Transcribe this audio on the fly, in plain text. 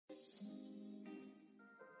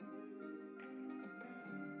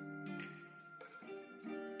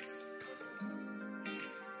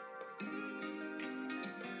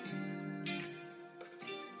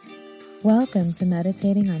Welcome to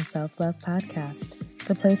Meditating on Self-Love Podcast,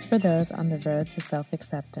 the place for those on the road to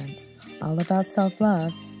self-acceptance, all about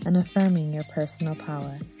self-love and affirming your personal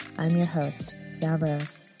power. I'm your host, Ya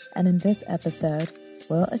Rose, and in this episode,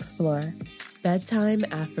 we'll explore bedtime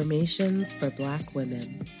affirmations for Black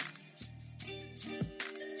women.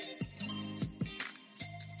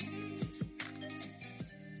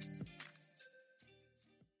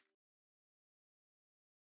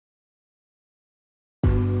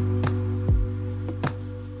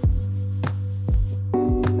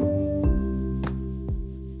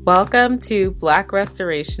 Welcome to Black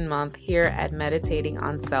Restoration Month here at Meditating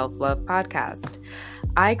on Self-Love Podcast.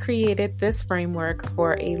 I created this framework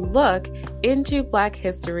for a look into Black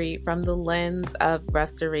history from the lens of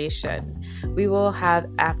restoration. We will have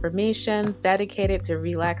affirmations dedicated to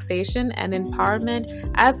relaxation and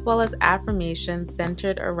empowerment, as well as affirmations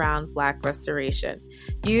centered around Black restoration.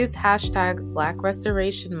 Use hashtag Black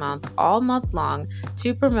Restoration Month all month long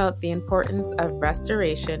to promote the importance of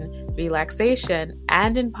restoration, relaxation,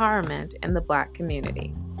 and empowerment in the Black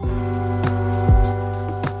community.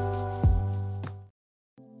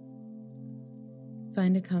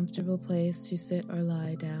 Find a comfortable place to sit or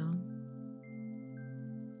lie down.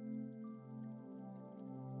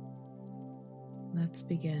 Let's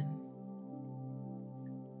begin.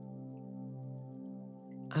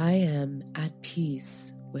 I am at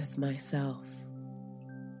peace with myself.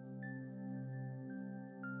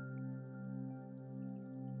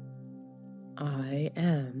 I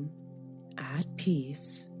am at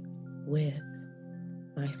peace with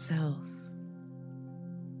myself.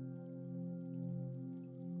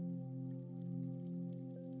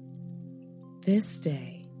 This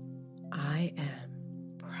day, I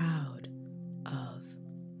am proud of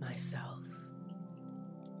myself.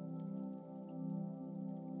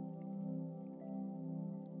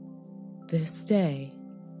 This day,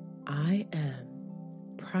 I am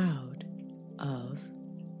proud of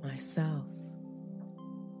myself.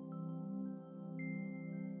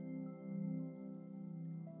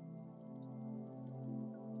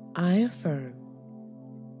 I affirm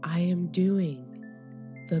I am doing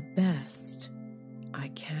the best I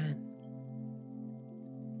can.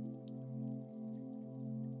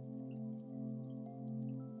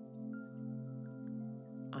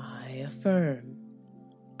 I affirm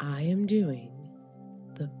I am doing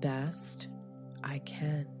the best I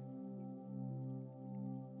can.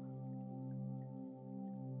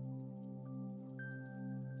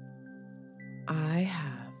 I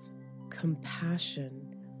have compassion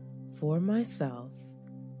for myself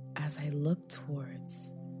as I look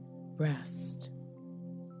towards rest.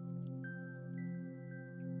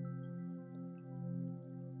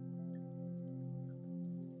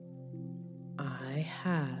 I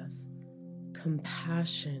have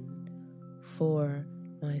compassion for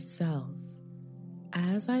myself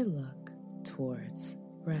as I look towards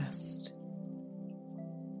rest.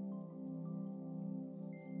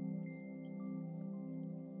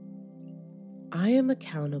 I am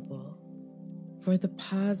accountable for the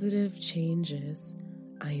positive changes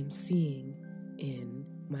I am seeing in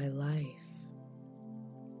my life.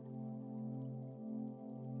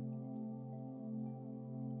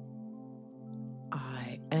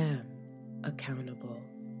 I am accountable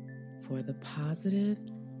for the positive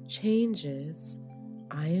changes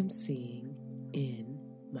I am seeing in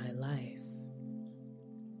my life.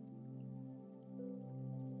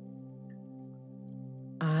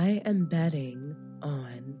 I am betting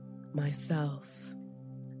on myself.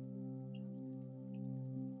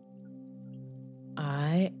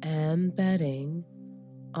 I am betting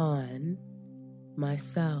on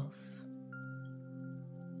myself.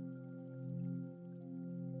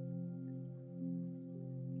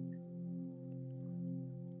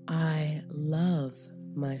 I love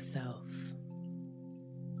myself.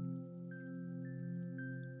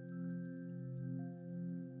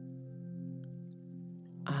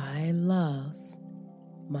 I love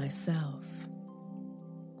myself.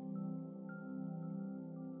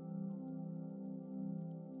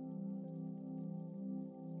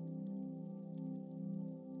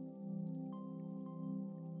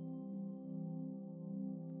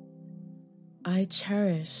 I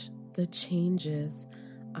cherish the changes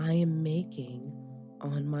I am making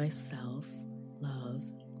on my self-love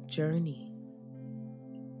journey.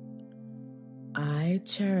 I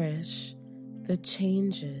cherish the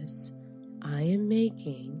changes I am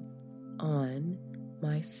making on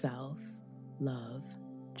my self-love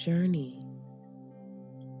journey.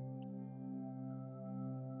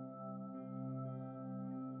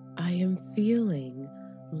 I am feeling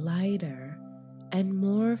lighter and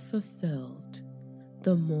more fulfilled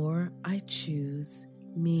the more I choose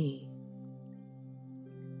me.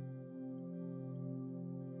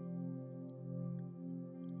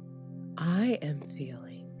 am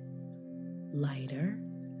feeling lighter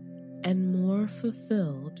and more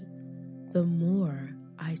fulfilled the more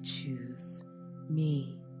I choose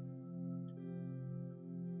me.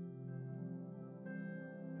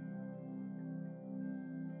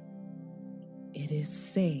 It is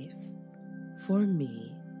safe for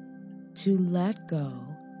me to let go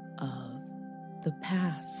of the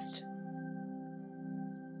past.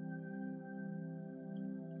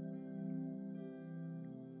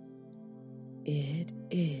 It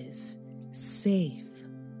is safe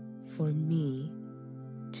for me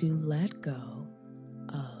to let go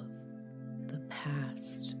of the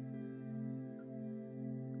past.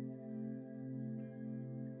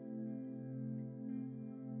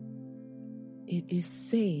 It is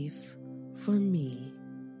safe for me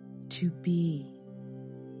to be.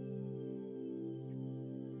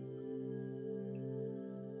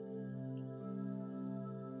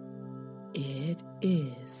 It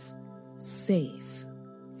is safe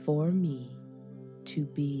for me to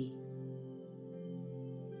be.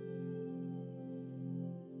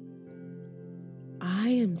 I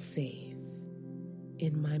am safe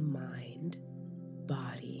in my mind,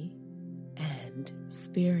 body, and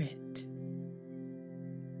spirit.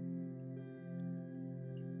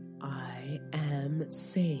 I am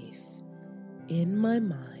safe in my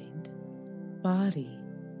mind, body,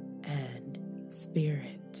 and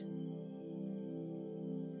spirit.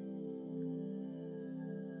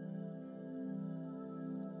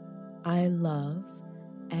 I love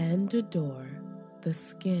and adore the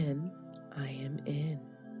skin I am in.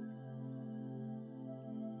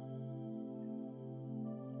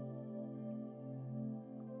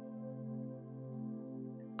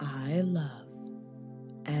 I love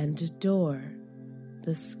and adore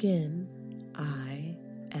the skin I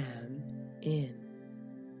am in.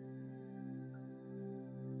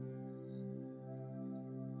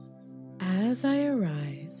 As I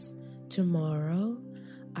arise tomorrow,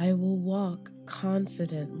 I will walk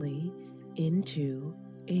confidently into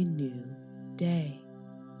a new day.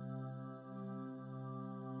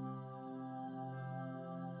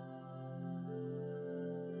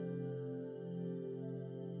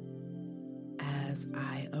 As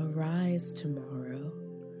I arise tomorrow,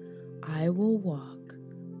 I will walk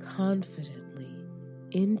confidently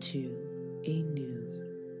into a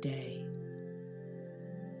new day.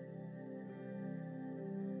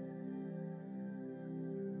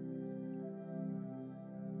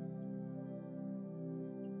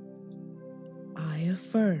 I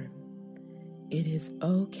affirm it is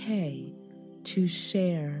okay to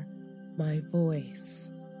share my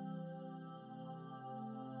voice.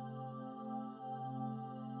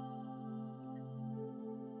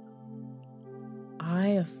 I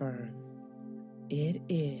affirm it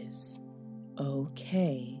is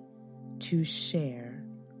okay to share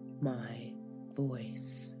my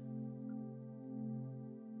voice.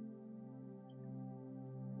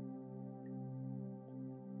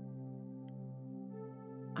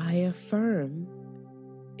 I affirm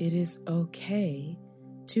it is okay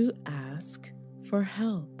to ask for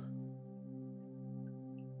help.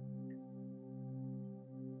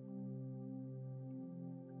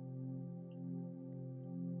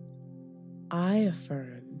 I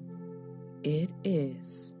affirm it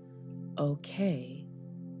is okay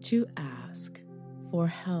to ask for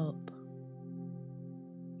help.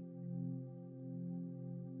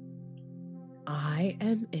 I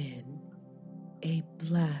am in a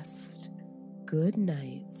blessed good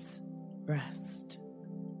night's rest.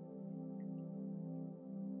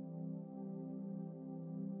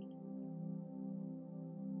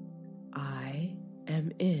 I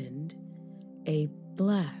am in a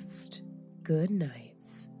blessed good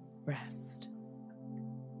night's rest.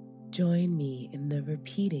 Join me in the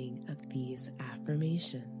repeating of these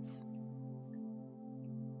affirmations.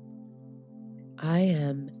 I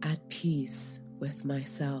am at peace with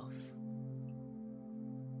myself.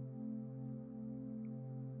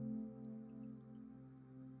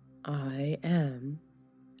 I am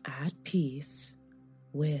at peace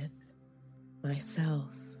with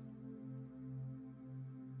myself.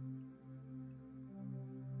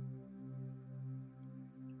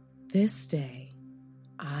 This day,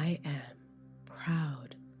 I am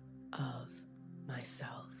proud of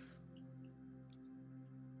myself.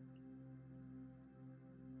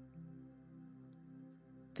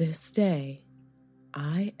 This day,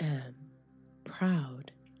 I am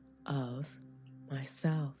proud of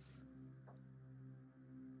myself.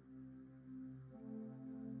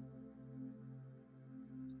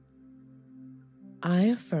 I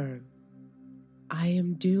affirm I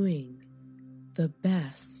am doing the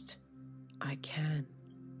best I can.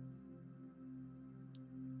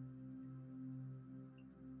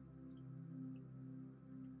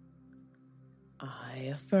 I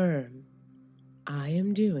affirm I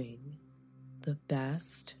am doing the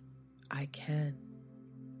best I can.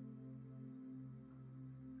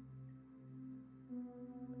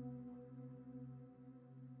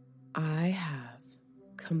 I have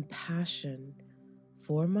compassion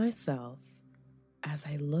for myself as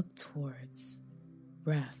I look towards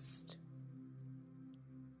rest.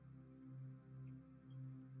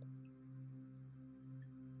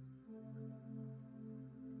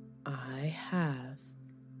 I have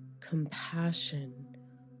compassion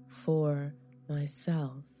for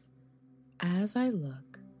myself as I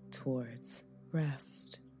look towards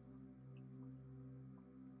rest.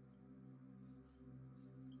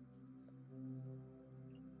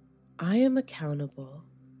 I am accountable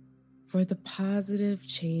for the positive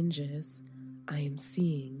changes I am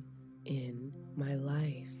seeing in my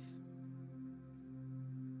life.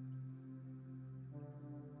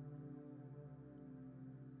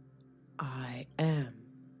 I am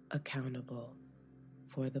accountable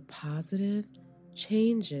for the positive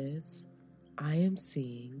changes I am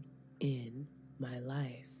seeing in my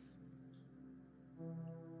life.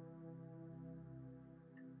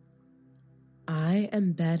 I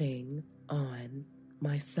am betting on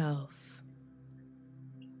myself.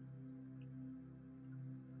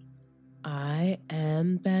 I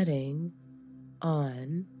am betting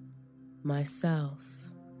on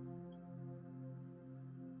myself.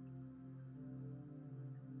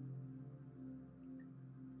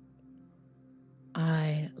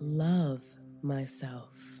 I love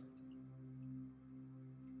myself.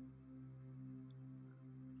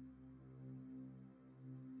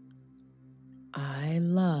 I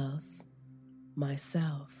love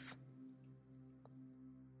myself.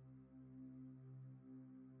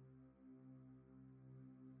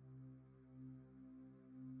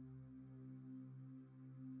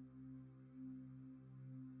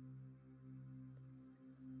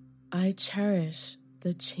 I cherish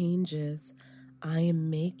the changes I am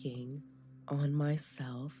making on my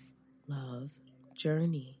self-love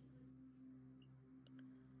journey.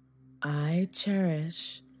 I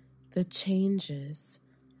cherish the changes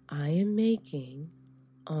I am making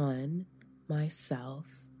on my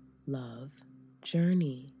self-love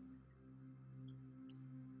journey.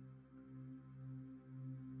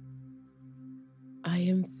 I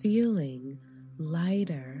am feeling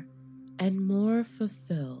lighter and more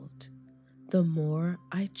fulfilled the more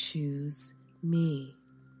I choose me.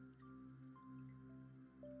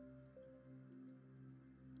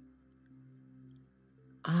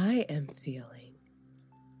 I am feeling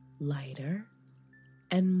lighter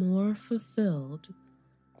and more fulfilled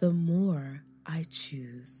the more I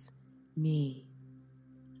choose me.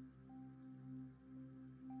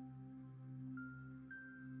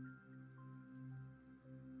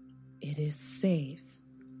 It is safe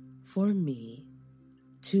for me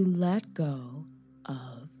to let go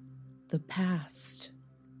of the past.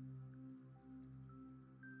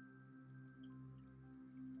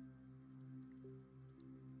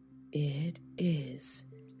 It is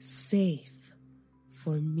safe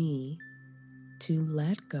for me to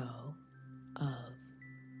let go of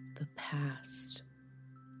the past.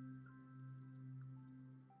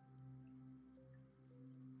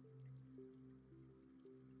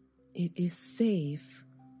 It is safe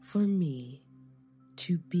for me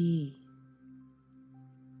to be.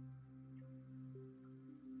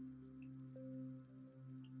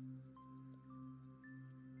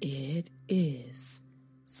 It is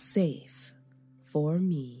safe for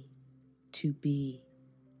me to be.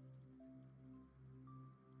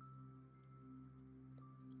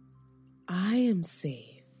 I am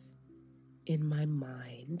safe in my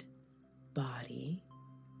mind, body,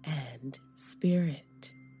 and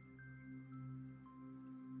spirit.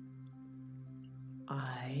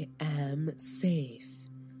 I am safe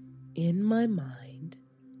in my mind,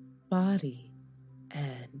 body,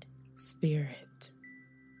 and spirit.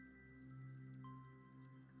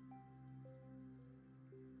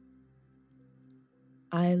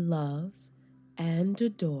 I love and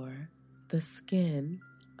adore the skin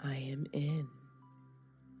I am in.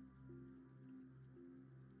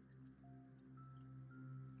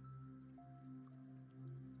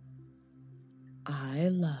 I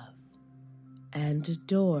love and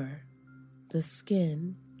adore the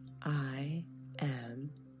skin I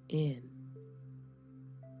am in.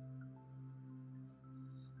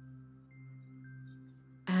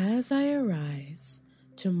 As I arise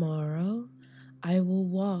tomorrow, I will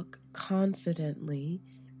walk confidently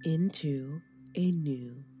into a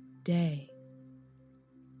new day.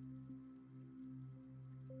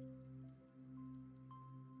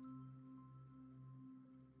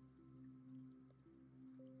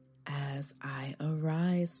 As I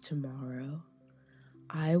arise tomorrow,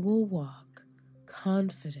 I will walk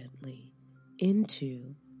confidently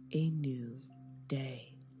into a new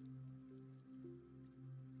day.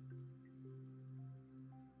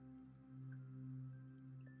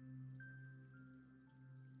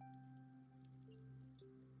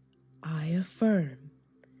 I affirm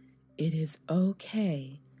it is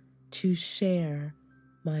okay to share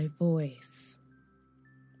my voice.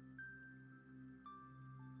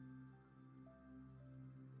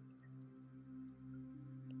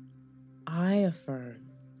 I affirm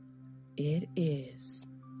it is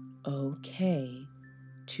okay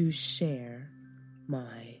to share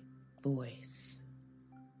my voice.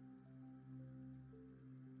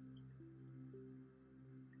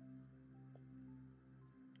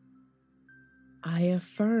 I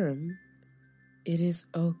affirm it is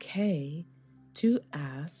okay to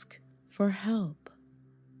ask for help.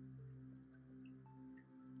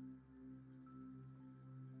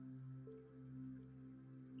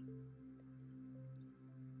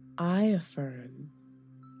 I affirm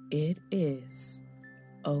it is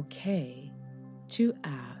okay to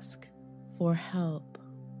ask for help.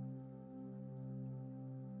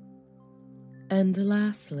 And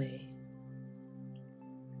lastly,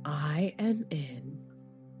 I am in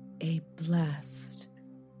a blessed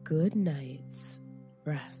good night's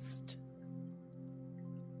rest.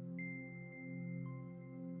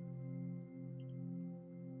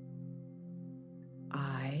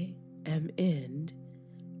 I am in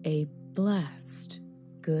a blessed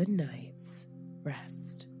good night's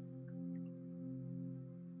rest.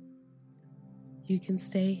 You can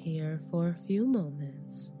stay here for a few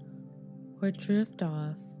moments or drift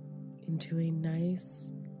off into a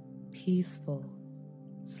nice, peaceful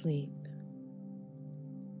sleep.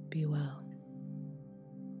 Be well.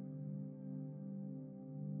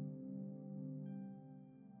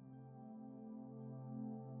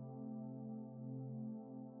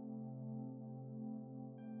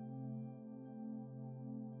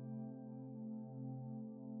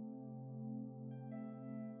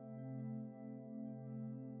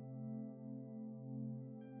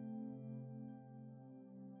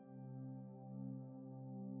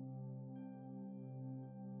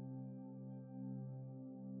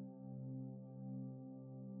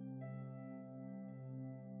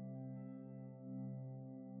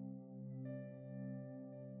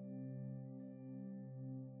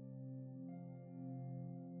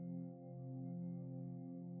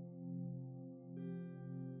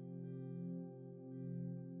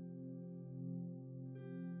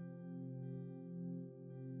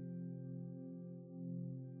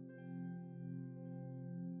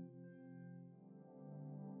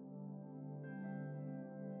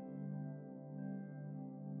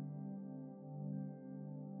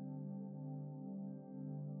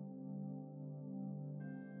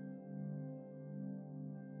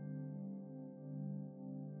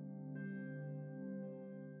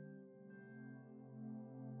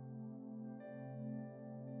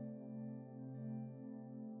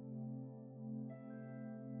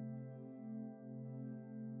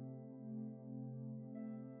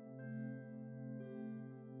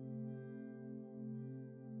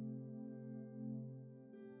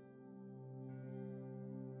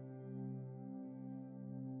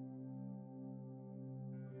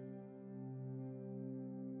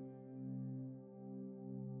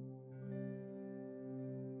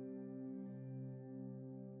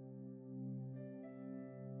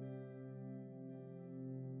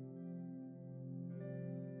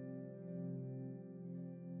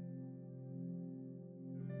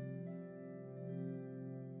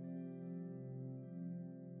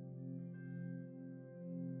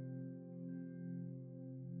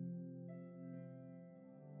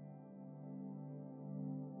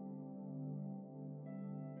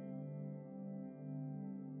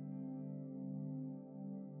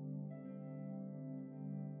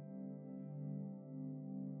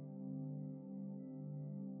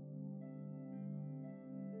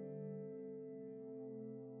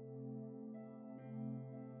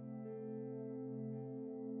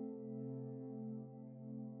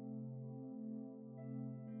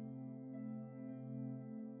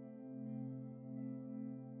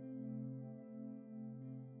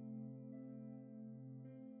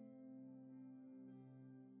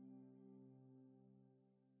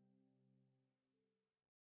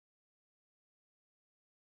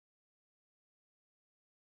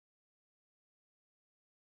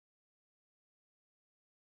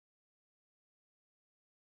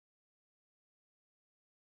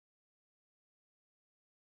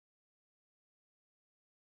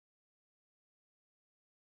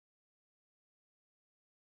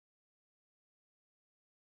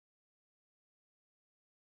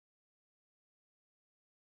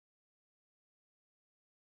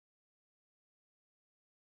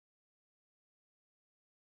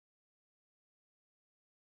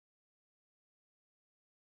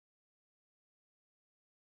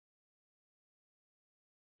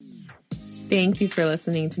 Thank you for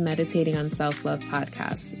listening to Meditating on Self-Love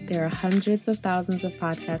podcast. There are hundreds of thousands of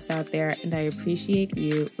podcasts out there, and I appreciate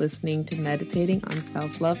you listening to Meditating on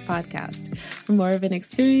Self-Love podcast. For more of an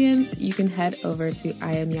experience, you can head over to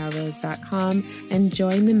IamYaRose.com and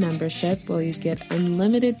join the membership where you get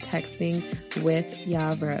unlimited texting with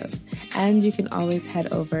Ya Rose. And you can always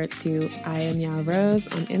head over to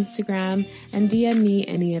IamYaRose on Instagram and DM me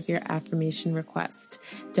any of your affirmation requests.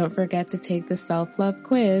 Don't forget to take the self-love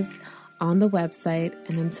quiz on the website.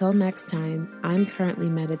 And until next time, I'm currently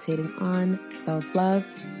meditating on self-love.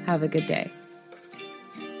 Have a good day.